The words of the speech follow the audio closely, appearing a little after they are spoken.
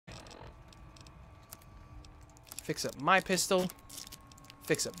fix up my pistol.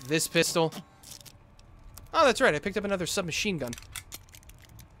 Fix up this pistol. Oh, that's right. I picked up another submachine gun.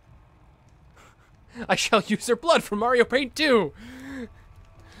 I shall use their blood from Mario Paint 2.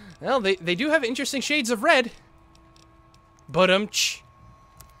 Well, they do have interesting shades of red. But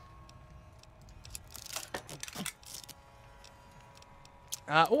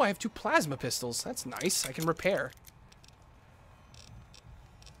oh, I have 2 plasma pistols. That's nice. I can repair.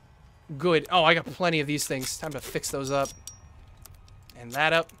 Good. Oh, I got plenty of these things. Time to fix those up. And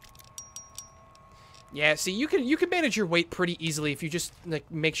that up. Yeah, see, you can manage your weight pretty easily if you just like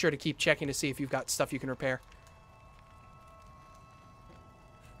make sure to keep checking to see if you've got stuff you can repair.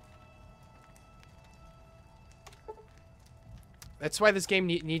 That's why this game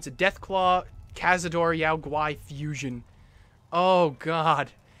needs a Deathclaw Cazador Yao Guai fusion. Oh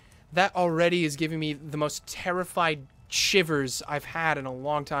god. That already is giving me the most terrified shivers I've had in a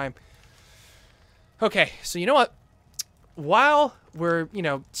long time. Okay, so you know what? While we're, you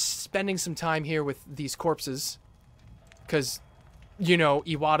know, spending some time here with these corpses, because, you know,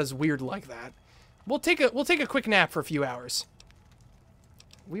 Iwata's weird like that, we'll take a quick nap for a few hours.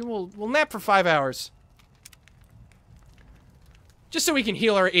 We'll nap for 5 hours. Just so we can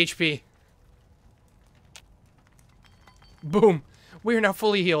heal our HP. Boom. We are now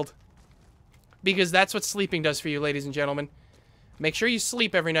fully healed. Because that's what sleeping does for you, ladies and gentlemen. Make sure you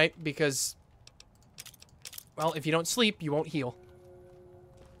sleep every night, because, well, if you don't sleep, you won't heal.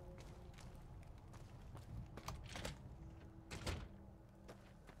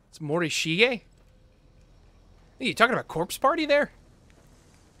 It's Morishige? Are you talking about Corpse Party there?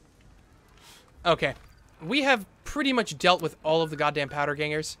 Okay. We have pretty much dealt with all of the goddamn powder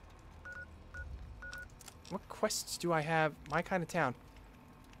gangers. What quests do I have? My kind of town.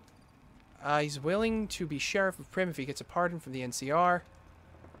 He's willing to be sheriff of Prim if he gets a pardon from the NCR.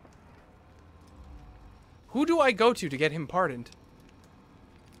 Who do I go to get him pardoned?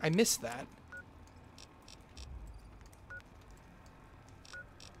 I missed that.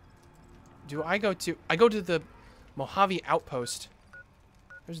 Do I go to... I go to the Mojave Outpost.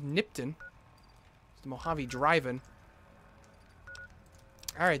 There's Nipton. There's the Mojave Drive-In.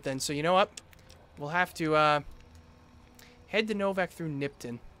 Alright then, so you know what? We'll have to, head to Novak through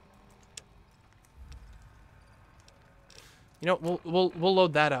Nipton. You know, we'll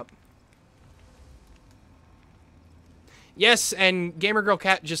load that up. Yes, and Gamer Girl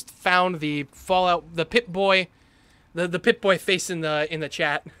Cat just found the Fallout, the Pip-Boy, the Pip-Boy face in the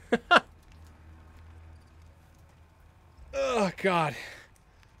chat. Oh God.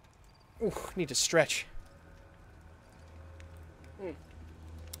 Ooh, need to stretch.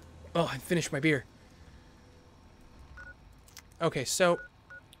 Oh, I finished my beer. Okay, so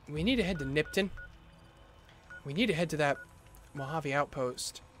we need to head to Nipton. We need to head to that Mojave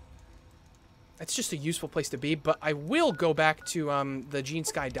Outpost. That's just a useful place to be, but I will go back to the Gene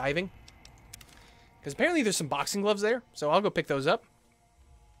Sky diving. Because apparently there's some boxing gloves there, so I'll go pick those up.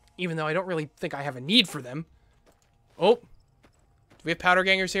 Even though I don't really think I have a need for them. Oh, do we have powder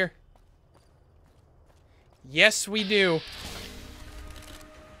gangers here? Yes, we do.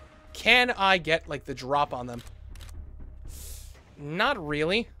 Can I get, like, the drop on them? Not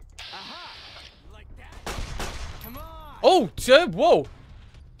really. Like that. Come on. Oh, whoa.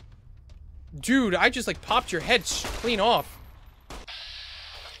 Dude, I just, like, popped your head clean off.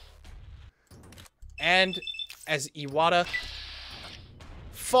 And as Iwata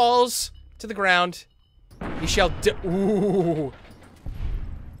falls to the ground, he shall ooh.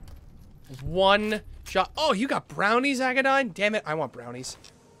 One shot. Oh, you got brownies, Agadine? Damn it, I want brownies.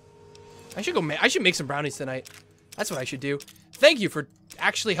 I should make some brownies tonight. That's what I should do. Thank you for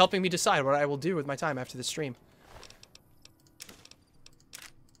actually helping me decide what I will do with my time after the stream.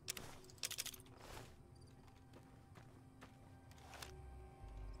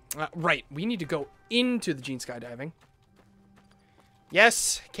 Right, we need to go into the Gene Skydiving.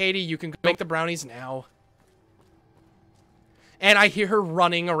 Yes, Katie, you can make the brownies now. And I hear her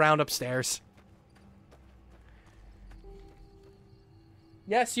running around upstairs.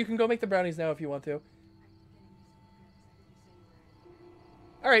 Yes, you can go make the brownies now if you want to.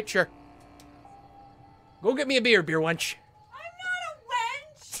 Alright, sure. Go get me a beer, beer wench. I'm not a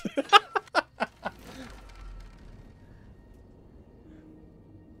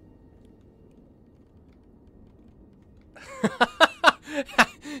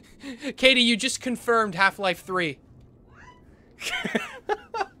wench! Katie, you just confirmed Half-Life 3.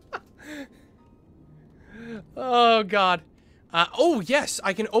 Oh, God. Oh, yes,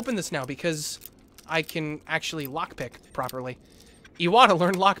 I can open this now because I can actually lockpick properly. Iwata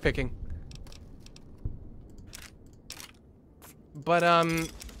learned lockpicking. But,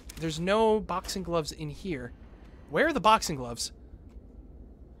 there's no boxing gloves in here. Where are the boxing gloves?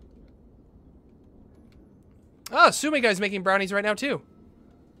 Oh, Sume guy's making brownies right now, too.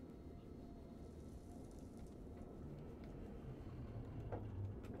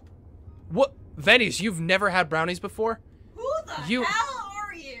 What? Vennies, you've never had brownies before? Who the hell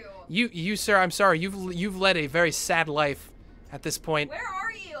are you? You, sir, I'm sorry. You've led a very sad life at this point. Where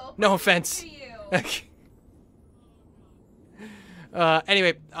are you? No offense. To you.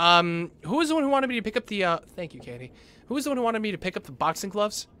 Anyway, who was the one who wanted me to pick up the, thank you, Katie. Who was the one who wanted me to pick up the boxing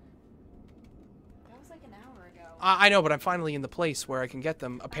gloves? That was like an hour ago. I know, but I'm finally in the place where I can get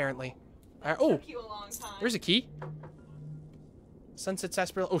them, apparently. Oh, Took you a long time. there's a key. Sunset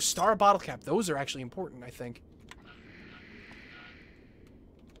Sarsaparilla. Oh, Star Bottle Cap. Those are actually important, I think.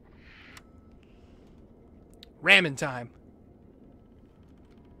 Ramen time.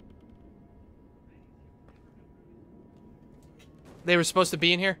 They were supposed to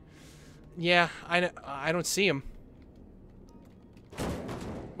be in here? Yeah, I don't see them.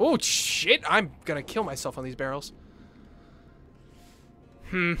 Oh, shit. I'm gonna kill myself on these barrels.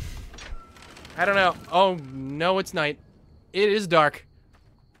 I don't know. Oh, no, it's night. It is dark.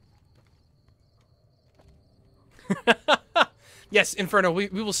 Yes, Inferno, we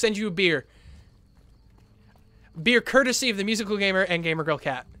will send you a beer. Beer courtesy of the Musical Gamer and Gamer Girl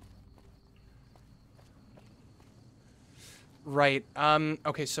Cat. Right.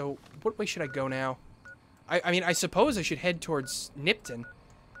 Okay, so what way should I go now? I mean, I suppose I should head towards Nipton.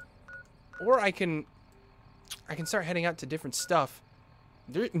 Or I can start heading out to different stuff.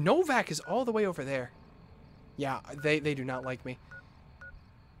 Novak is all the way over there. Yeah, they do not like me.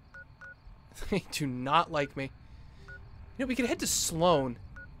 They do not like me. You know, we could head to Sloan.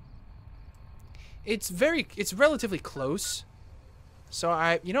 It's relatively close.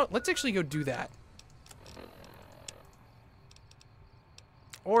 So you know, let's actually go do that.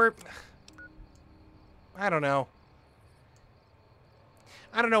 Or, I don't know.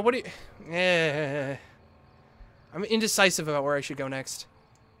 What do you... I'm indecisive about where I should go next.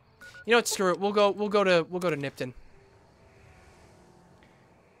 You know what? Screw it. We'll go to Nipton.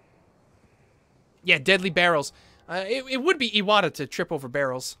 Yeah, deadly barrels. It would be Iwata to trip over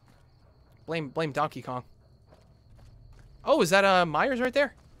barrels. Blame Donkey Kong. Oh, is that Myers right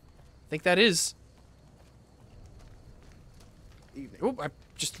there? I think that is. Evening. Oh, I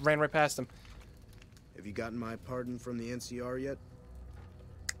just ran right past him. Have you gotten my pardon from the NCR yet?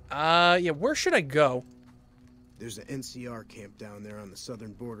 Yeah, where should I go? There's an NCR camp down there on the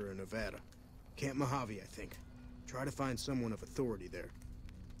southern border of Nevada. Camp Mojave, I think. Try to find someone of authority there.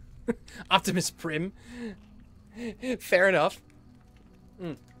 Optimus Prim. Fair enough.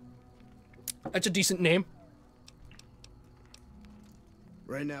 That's a decent name.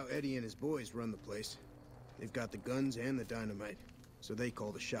 Right now, Eddie and his boys run the place. They've got the guns and the dynamite, so they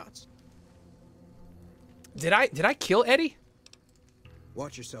call the shots. Did I kill Eddie?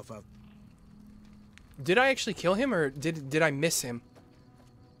 Watch yourself out. Did I actually kill him, or did I miss him?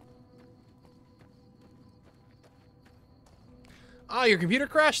 Oh, your computer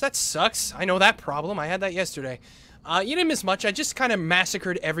crashed? That sucks. I know that problem. I had that yesterday. You didn't miss much. I just kind of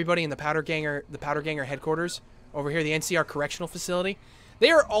massacred everybody in the Powder Ganger headquarters over here, the NCR Correctional Facility.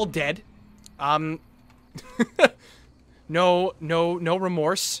 They are all dead. No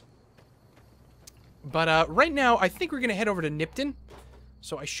remorse. But right now, I think we're gonna head over to Nipton.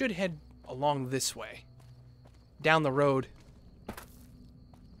 So I should head along this way, down the road.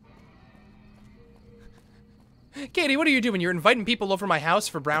 Katie, what are you doing? You're inviting people over my house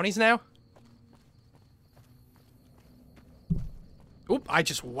for brownies now? Oop, I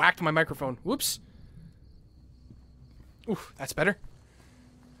just whacked my microphone. Whoops. Oof, that's better.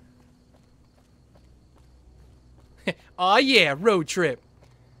 Aw, yeah, road trip.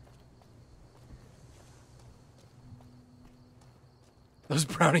 Those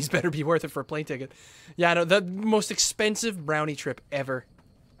brownies better be worth it for a plane ticket. Yeah, no, the most expensive brownie trip ever.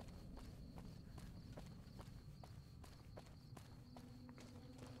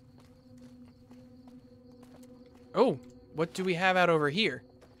 Oh, what do we have out over here?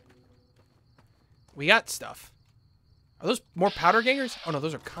 We got stuff. Are those more powder gangers? Oh no,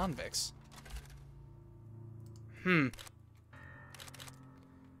 those are convicts. You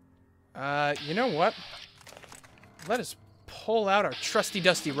know what? Let us pull out our trusty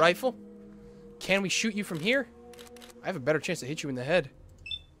dusty rifle. Can we shoot you from here? I have a better chance to hit you in the head.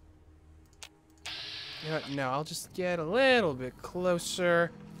 You know what? No, I'll just get a little bit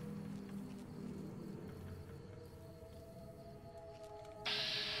closer.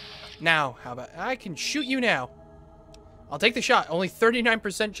 Now, how about I can shoot you now? I'll take the shot. Only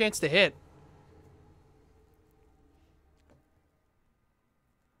 39% chance to hit.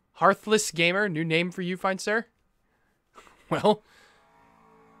 Hearthless Gamer, new name for you, fine sir. Well.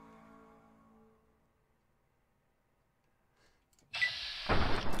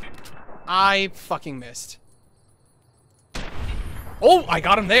 I fucking missed. Oh, I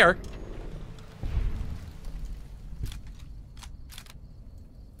got him there.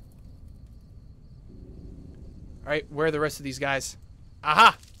 Alright, where are the rest of these guys?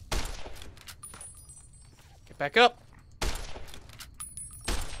 Aha! Get back up.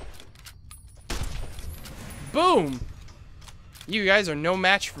 Boom! You guys are no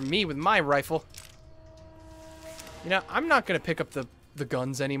match for me with my rifle. You know, I'm not gonna pick up the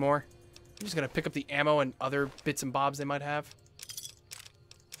guns anymore. I'm just gonna pick up the ammo and other bits and bobs they might have.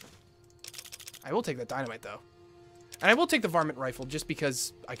 I will take that dynamite, though. And I will take the varmint rifle, just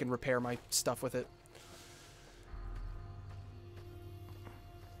because I can repair my stuff with it.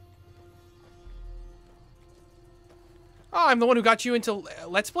 Oh, I'm the one who got you into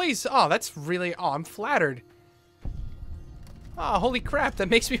Let's Plays. Oh, that's really... Oh, I'm flattered. Oh, holy crap. That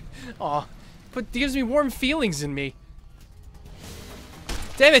makes me... Oh, but gives me warm feelings in me.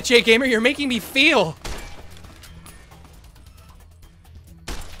 Damn it, J-Gamer. You're making me feel.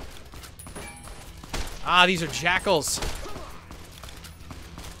 Ah, these are jackals.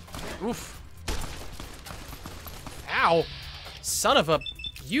 Oof. Ow. Son of a...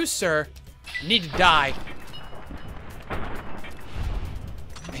 You, sir, need to die.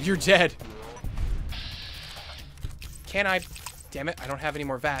 And you're dead. Can I... Damn it, I don't have any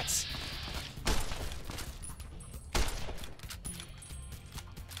more VATS.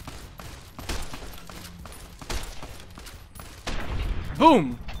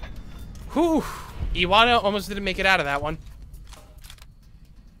 Boom! Whew. Iwata almost didn't make it out of that one.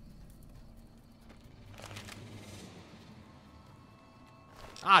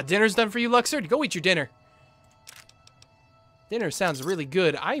 Ah, dinner's done for you, Luxord. Go eat your dinner. Dinner sounds really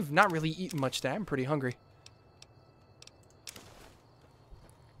good. I've not really eaten much today. I'm pretty hungry.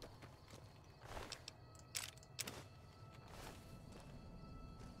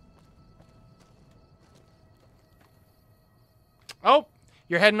 Oh,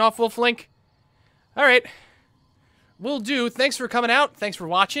 you're heading off, Wolf Link? All right. Will do. Thanks for coming out. Thanks for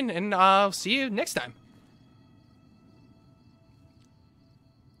watching, and I'll see you next time.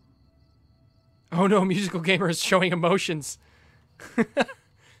 Oh no, Musical Gamer is showing emotions.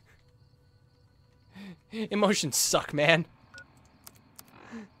 Emotions suck, man.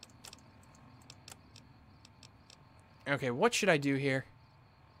 Okay, what should I do here?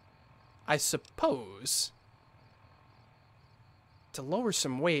 I suppose... to lower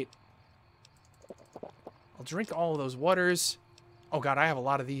some weight, I'll drink all of those waters. Oh god, I have a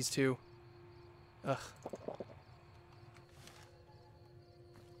lot of these too. Ugh.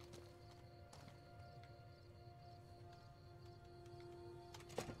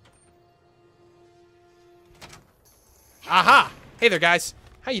 Aha! Hey there, guys.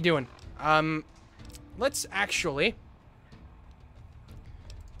 How you doing? Let's actually...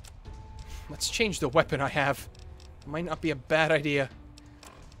 Let's change the weapon I have. Might not be a bad idea.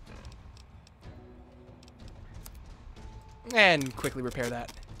 And quickly repair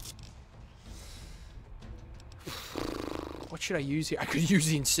that. What should I use here? I could use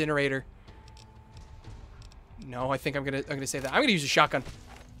the incinerator. No, I think I'm gonna save that. I'm gonna use a shotgun.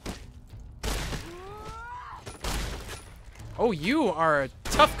 Oh, you are a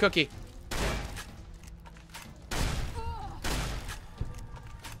tough cookie.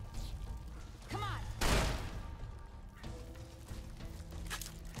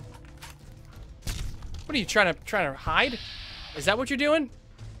 What are you trying to hide? Is that what you're doing?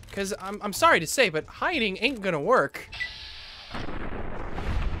 Because I'm sorry to say, but hiding ain't gonna work.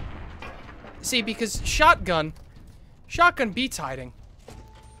 See, because shotgun beats hiding.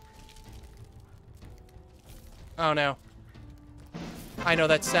 Oh no. I know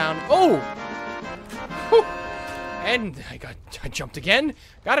that sound. Oh! Whew. And I jumped again.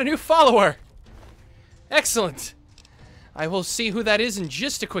 Got a new follower. Excellent. I will see who that is in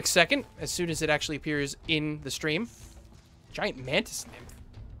just a quick second, as soon as it actually appears in the stream. Giant mantis nymph.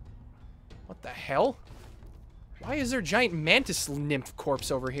 What the hell? Why is there a giant mantis nymph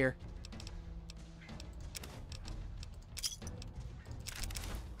corpse over here?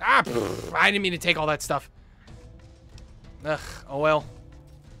 Ah, pff, I didn't mean to take all that stuff. Ugh, oh well.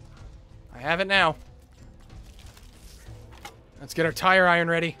 I have it now. Let's get our tire iron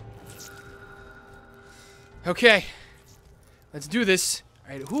ready. Okay. Let's do this.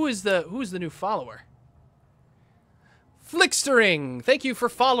 All right, who is the new follower? Flickstering! Thank you for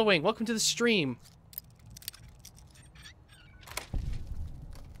following. Welcome to the stream.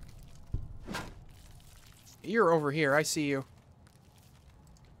 You're over here. I see you.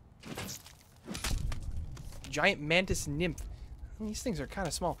 Giant mantis nymph. These things are kind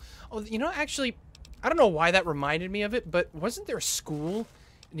of small. Oh, you know, actually, I don't know why that reminded me of it, but wasn't there a school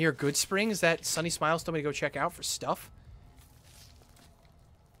near Good Springs that Sunny Smiles told me to go check out for stuff?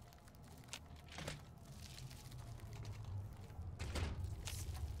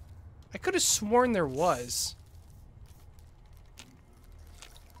 I could have sworn there was.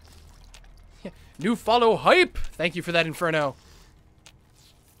 Yeah. New follow hype! Thank you for that, Inferno.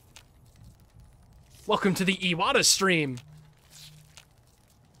 Welcome to the Iwata stream.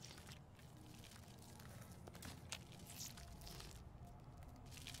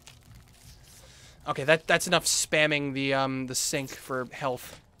 Okay, that's enough spamming the sink for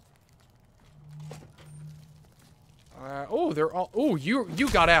health. Oh, they're all. Oh, you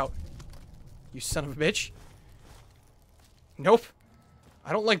got out. You son of a bitch. Nope.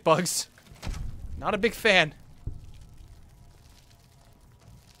 I don't like bugs. Not a big fan.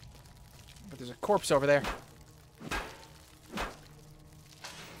 But there's a corpse over there.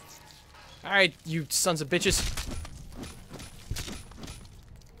 Alright, you sons of bitches.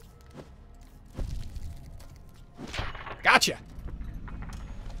 Gotcha!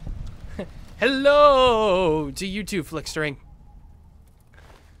 Hello to you too, Flickstering.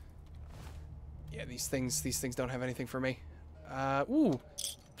 Yeah, these things don't have anything for me. Ooh,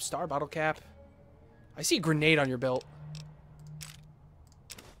 star bottle cap. I see a grenade on your belt.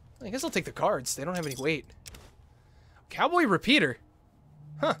 I guess I'll take the cards. They don't have any weight. Cowboy repeater.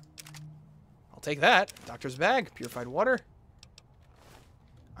 Huh. I'll take that. Doctor's bag. Purified water.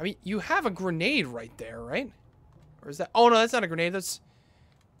 I mean, you have a grenade right there, right? Or is that... Oh, no, that's not a grenade. That's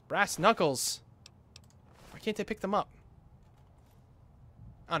brass knuckles. Why can't I pick them up?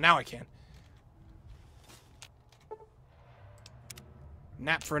 Oh, now I can.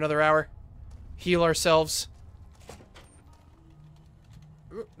 Nap for another hour. Heal ourselves.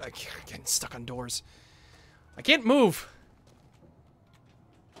 Ooh, I'm getting stuck on doors. I can't move.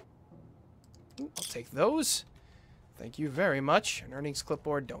 Ooh, I'll take those. Thank you very much. An earnings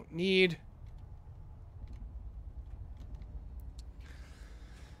clipboard, don't need.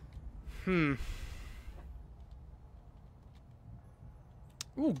 Ooh,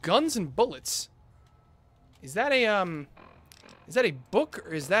 guns and bullets. Is that a book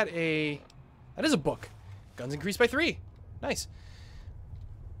or is that a... That is a book. Guns increased by 3. Nice.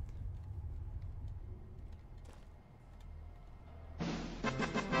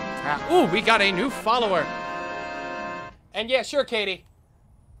 Ooh, we got a new follower. And yeah, sure, Katie.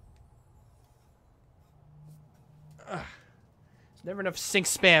 There's never enough sync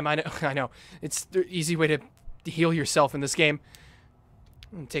spam. I know. I know. It's the easy way to heal yourself in this game.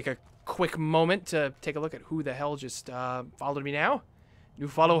 I'm gonna take a quick moment to take a look at who the hell just followed me now. New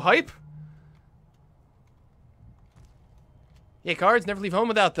follow hype. Yeah, cards, never leave home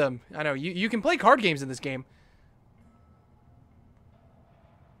without them. I know, you can play card games in this game.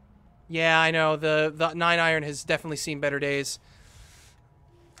 Yeah, I know, the 9-iron has definitely seen better days.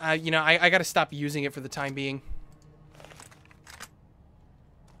 You know, I gotta stop using it for the time being.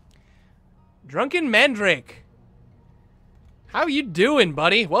 Drunken Mandrake. How you doing,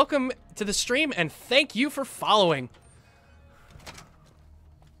 buddy? Welcome to the stream, and thank you for following.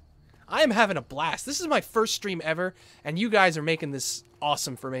 I am having a blast. This is my first stream ever, and you guys are making this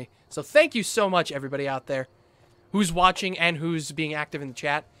awesome for me. So thank you so much, everybody out there who's watching and who's being active in the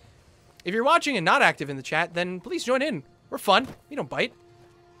chat. If you're watching and not active in the chat, then please join in. We're fun. We don't bite.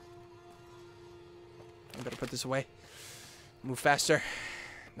 I better put this away. Move faster.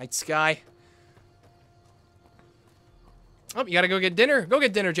 Night sky. Oh, you gotta go get dinner. Go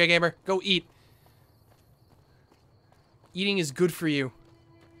get dinner, J-Gamer. Go eat. Eating is good for you.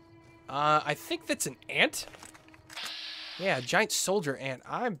 I think that's an ant. Yeah, a giant soldier ant.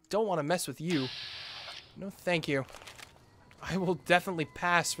 I don't want to mess with you. No, thank you. I will definitely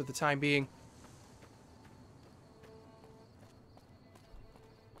pass for the time being.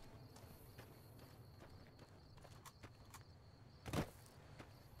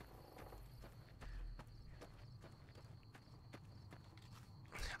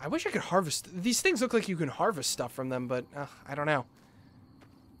 I wish I could harvest. These things look like you can harvest stuff from them, but I don't know.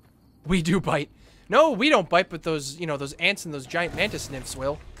 We do bite. No, we don't bite, but those, you know, those ants and those giant mantis nymphs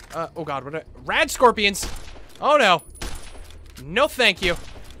will. Oh god, what rad scorpions! Oh no. No thank you.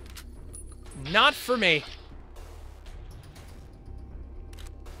 Not for me.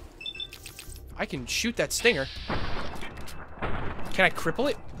 I can shoot that stinger. Can I cripple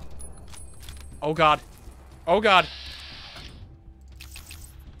it? Oh god. Oh god.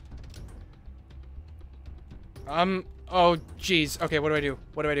 Oh, jeez. Okay, what do I do?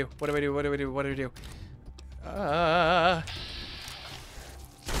 What do I do? What do I do? What do I do? What do I do?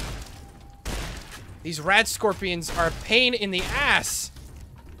 These rad scorpions are a pain in the ass.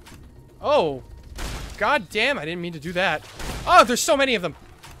 Oh. God damn, I didn't mean to do that. Oh, there's so many of them.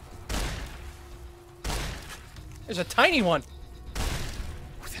 There's a tiny one.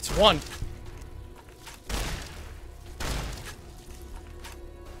 That's one.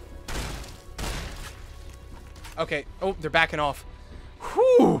 Okay. Oh, they're backing off.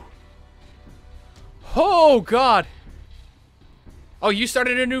 Whew. Oh, God. Oh, you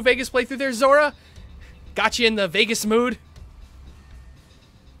started a new Vegas playthrough there, Zora? Got you in the Vegas mood?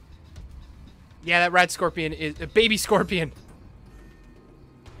 Yeah, that rad scorpion is a baby scorpion.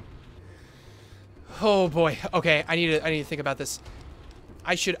 Oh boy. Okay, I need to think about this.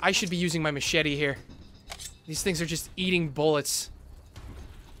 I should be using my machete here. These things are just eating bullets.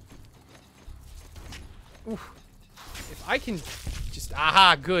 Oof. If I can just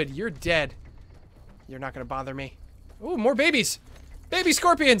aha, good. You're dead. You're not gonna bother me. Ooh, more babies. Baby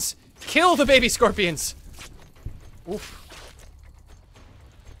scorpions. Kill the baby scorpions. Oof.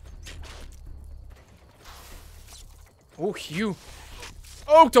 Oh, you.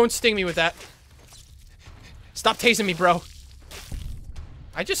 Oh, don't sting me with that. Stop tasing me, bro.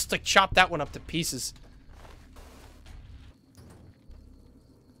 I just, like, chopped that one up to pieces.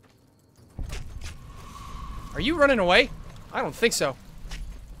 Are you running away? I don't think so.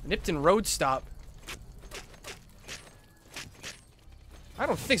 Nipton Road stop. I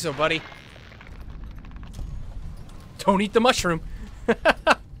don't think so, buddy. Don't eat the mushroom.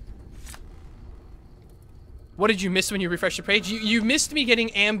 What did you miss when you refreshed your page? You missed me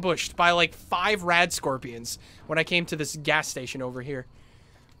getting ambushed by like 5 rad scorpions when I came to this gas station over here.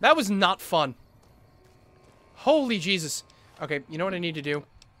 That was not fun. Holy Jesus. Okay, you know what I need to do?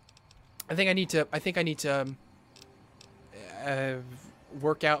 I think I need to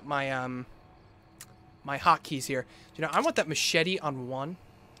work out my my hotkeys here. You know, I want that machete on 1.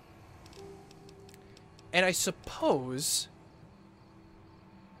 And I suppose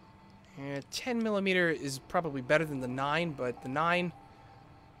 10mm is probably better than the 9, but the 9.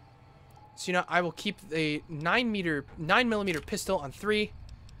 So you know, I will keep the 9mm pistol on 3.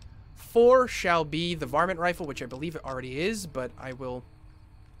 4 shall be the varmint rifle, which I believe it already is, but I will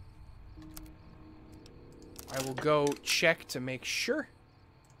go check to make sure.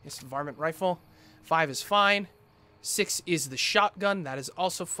 Yes, varmint rifle. 5 is fine. 6 is the shotgun. That is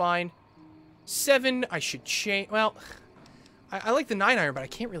also fine. 7, I should change. Well, I like the 9-iron, but I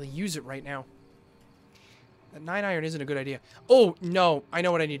can't really use it right now. That 9-iron isn't a good idea. Oh, no. I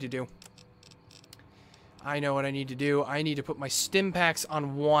know what I need to do. I know what I need to do. I need to put my stim packs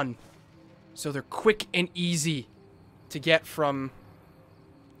on 1. So they're quick and easy to get from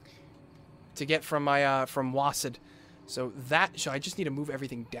my from Wased. So I just need to move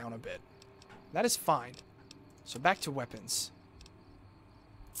everything down a bit. That is fine. So back to weapons.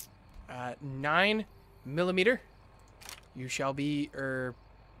 9mm. You shall be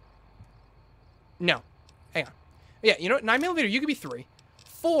no. Hang on. Yeah, you know what? 9mm, you can be 3.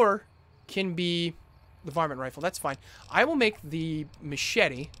 4 can be the varmint rifle. That's fine. I will make the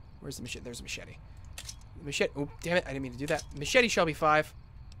machete. Where's the machete? There's a machete. The machete. Oh, damn it. I didn't mean to do that. Machete shall be 5.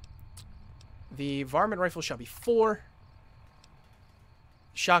 The varmint rifle shall be 4.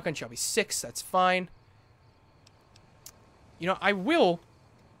 Shotgun shall be 6. That's fine. You know, I'll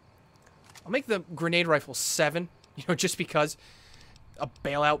make the grenade rifle 7. You know, just because. A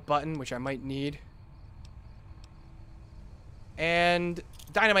bailout button, which I might need. And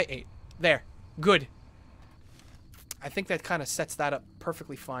dynamite 8. There. Good. I think that kind of sets that up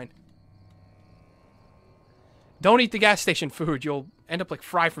perfectly fine. Don't eat the gas station food. You'll end up like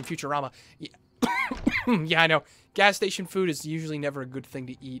Fry from Futurama. Yeah, yeah, I know. Gas station food is usually never a good thing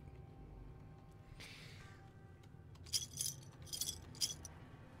to eat.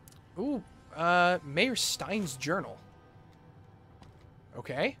 Ooh, Mayor Stein's journal.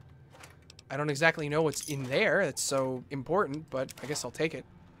 Okay. I don't exactly know what's in there. That's so important, but I guess I'll take it.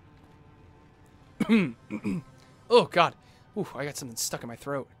 Oh, God. Ooh, I got something stuck in my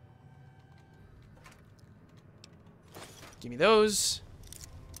throat. Give me those.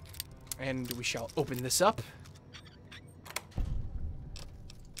 And we shall open this up.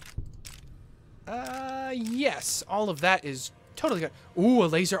 Yes. All of that is totally good. Ooh, a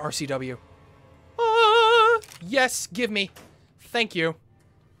laser RCW. Yes, give me. Thank you.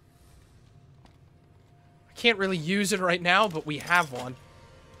 I can't really use it right now, but we have one.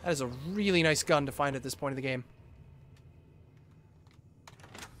 That is a really nice gun to find at this point of the game.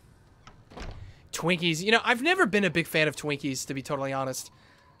 Twinkies. You know, I've never been a big fan of Twinkies, to be totally honest.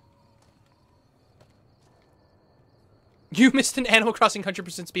 You missed an Animal Crossing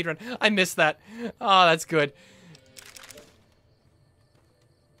 100% speedrun. I missed that. Oh, that's good.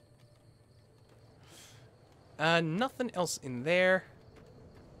 Nothing else in there.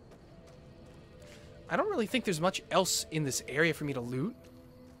 I don't really think there's much else in this area for me to loot.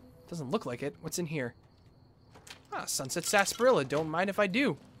 Doesn't look like it. What's in here? Ah, Sunset Sarsaparilla. Don't mind if I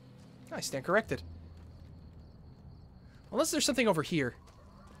do. I stand corrected. Unless there's something over here.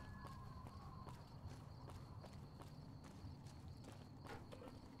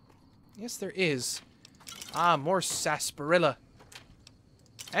 Yes, there is. Ah, more sarsaparilla.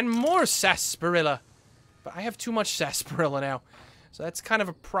 And more sarsaparilla. But I have too much sarsaparilla now. So that's kind of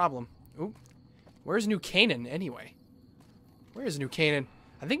a problem. Oop. Where's New Canaan, anyway? Where is New Canaan?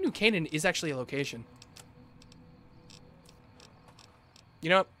 I think New Canaan is actually a location.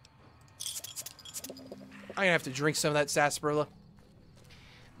 You know what? I'm gonna have to drink some of that sarsaparilla.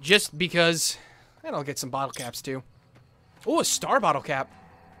 Just because. And I'll get some bottle caps, too. Oh, a star bottle cap.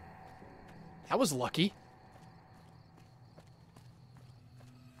 That was lucky.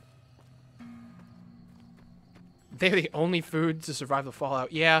 They're the only food to survive the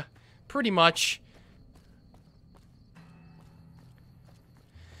fallout. Yeah, pretty much.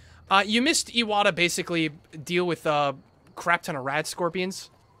 You missed Iwata basically deal with a crap ton of rad scorpions.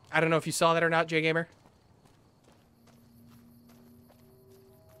 I don't know if you saw that or not, J-Gamer.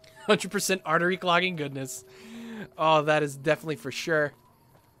 100% artery clogging goodness. Oh, that is definitely for sure.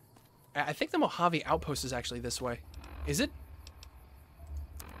 I think the Mojave Outpost is actually this way. Is it?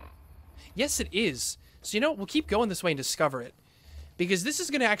 Yes, it is. So, you know, we'll keep going this way and discover it. Because this is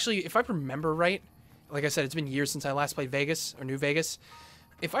going to actually, if I remember right, like I said, it's been years since I last played Vegas, or New Vegas.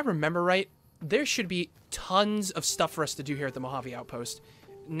 If I remember right, there should be tons of stuff for us to do here at the Mojave Outpost.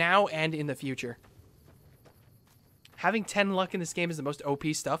 Now and in the future. Having 10 luck in this game is the most OP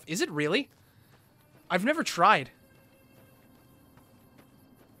stuff. Is it really? I've never tried.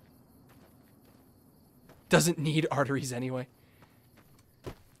 Doesn't need arteries anyway.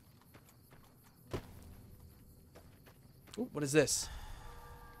 Ooh, what is this?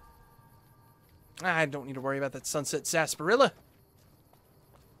 I don't need to worry about that Sunset Sarsaparilla.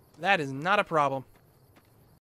 That is not a problem.